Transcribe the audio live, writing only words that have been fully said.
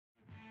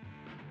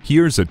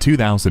Here's a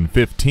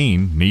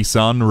 2015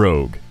 Nissan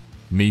Rogue.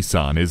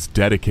 Nissan is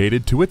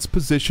dedicated to its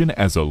position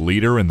as a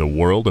leader in the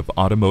world of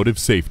automotive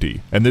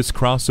safety, and this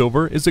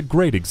crossover is a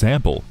great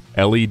example.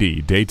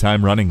 LED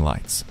daytime running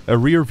lights, a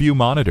rear view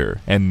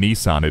monitor, and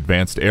Nissan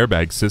advanced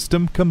airbag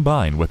system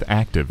combine with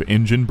active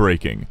engine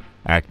braking,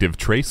 active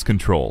trace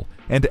control,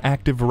 and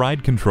active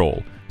ride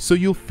control, so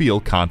you'll feel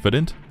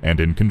confident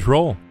and in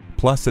control.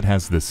 Plus, it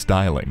has the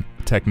styling,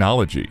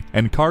 technology,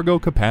 and cargo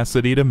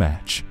capacity to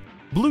match.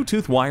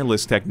 Bluetooth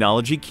wireless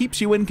technology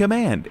keeps you in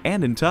command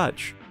and in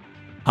touch.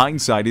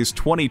 Hindsight is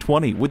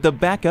 20/20 with the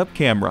backup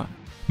camera.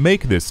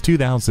 Make this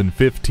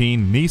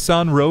 2015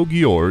 Nissan Rogue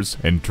yours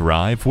and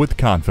drive with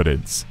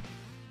confidence.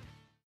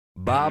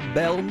 Bob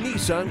Bell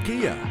Nissan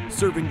Kia,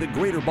 serving the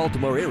greater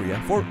Baltimore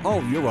area for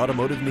all your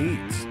automotive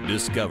needs.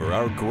 Discover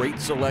our great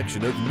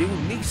selection of new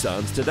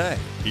Nissans today.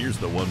 Here's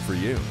the one for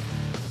you.